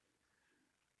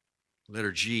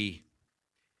 Letter G,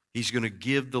 he's going to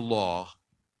give the law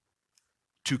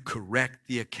to correct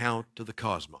the account of the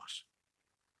cosmos.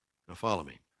 Now follow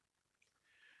me.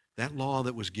 That law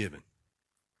that was given,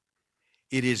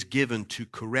 it is given to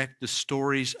correct the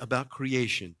stories about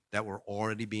creation that were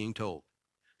already being told.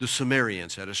 The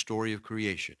Sumerians had a story of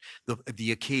creation.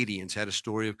 The Akkadians had a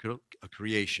story of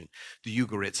creation. The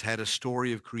Ugarites had a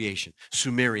story of creation.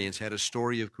 Sumerians had a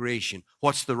story of creation.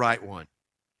 What's the right one?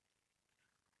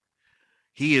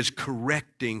 He is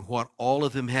correcting what all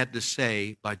of them had to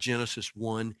say by Genesis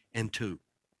 1 and 2.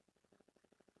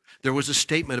 There was a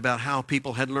statement about how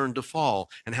people had learned to fall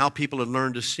and how people had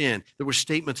learned to sin. There were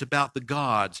statements about the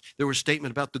gods. There were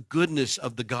statements about the goodness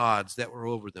of the gods that were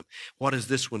over them. What has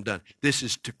this one done? This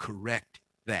is to correct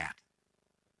that.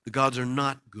 The gods are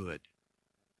not good.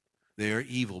 They are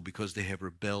evil because they have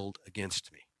rebelled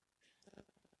against me.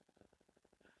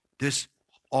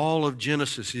 All of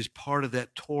Genesis is part of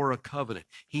that Torah covenant.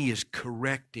 He is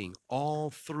correcting all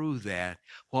through that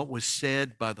what was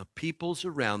said by the peoples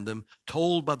around them,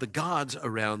 told by the gods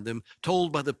around them,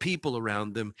 told by the people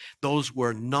around them. Those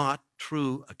were not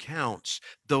true accounts,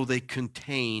 though they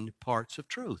contain parts of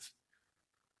truth.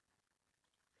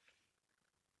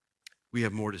 We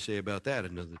have more to say about that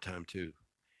another time too.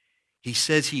 He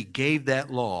says he gave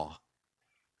that law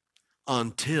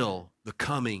until the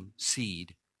coming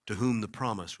seed to whom the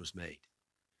promise was made.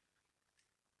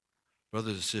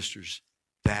 Brothers and sisters,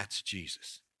 that's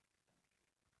Jesus.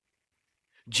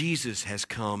 Jesus has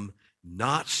come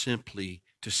not simply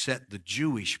to set the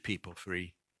Jewish people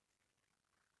free.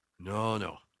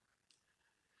 No.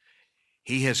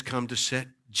 He has come to set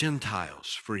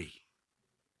Gentiles free.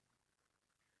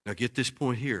 Now get this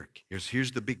point here.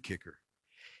 Here's the big kicker.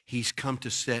 He's come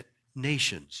to set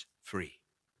nations free.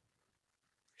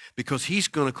 Because he's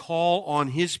going to call on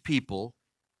his people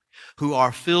who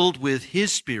are filled with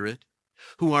his Spirit,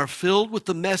 who are filled with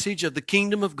the message of the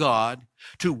kingdom of God,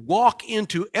 to walk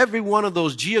into every one of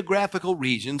those geographical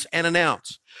regions and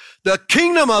announce, the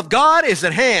kingdom of God is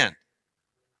at hand.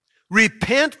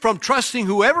 Repent from trusting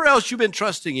whoever else you've been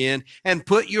trusting in and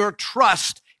put your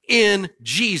trust in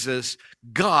Jesus,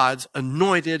 God's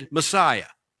anointed Messiah.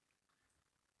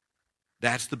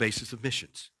 That's the basis of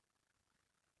missions.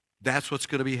 That's what's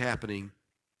going to be happening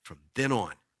from then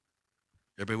on.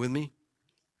 Everybody with me?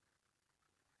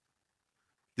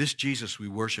 This Jesus we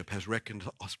worship has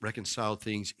reconciled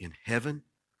things in heaven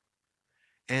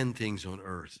and things on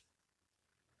earth.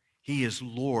 He is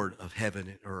Lord of heaven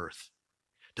and earth.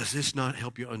 Does this not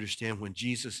help you understand when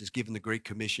Jesus is given the Great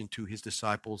Commission to his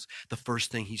disciples, the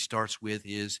first thing he starts with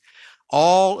is,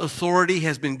 all authority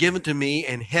has been given to me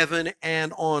in heaven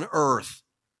and on earth.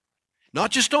 Not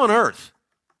just on earth.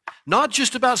 Not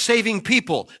just about saving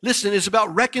people. Listen, it's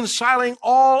about reconciling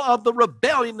all of the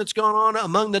rebellion that's gone on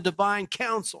among the divine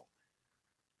council.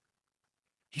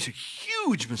 He's a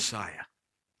huge Messiah.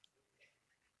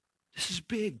 This is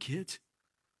big, kids.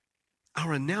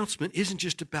 Our announcement isn't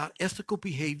just about ethical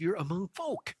behavior among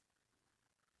folk.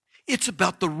 It's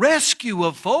about the rescue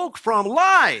of folk from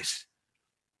lies,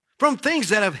 from things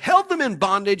that have held them in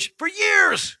bondage for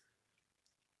years.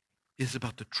 It's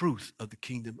about the truth of the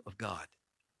kingdom of God.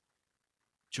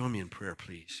 Join me in prayer,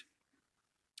 please.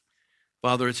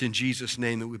 Father, it's in Jesus'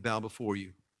 name that we bow before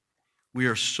you. We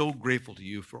are so grateful to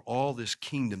you for all this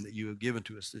kingdom that you have given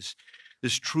to us,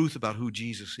 this truth about who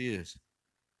Jesus is.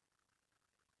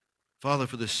 Father,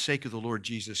 for the sake of the Lord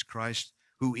Jesus Christ,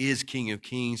 who is King of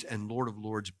kings and Lord of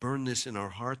lords. Burn this in our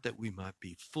heart that we might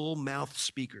be full-mouthed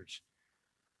speakers.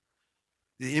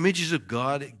 The images of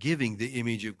God, giving the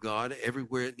image of God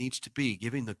everywhere it needs to be,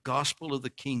 giving the gospel of the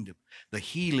kingdom, the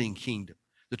healing kingdom,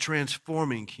 the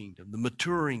transforming kingdom, the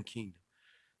maturing kingdom.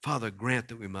 Father, grant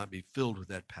that we might be filled with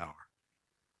that power.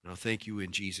 And I'll thank you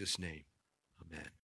in Jesus' name. Amen.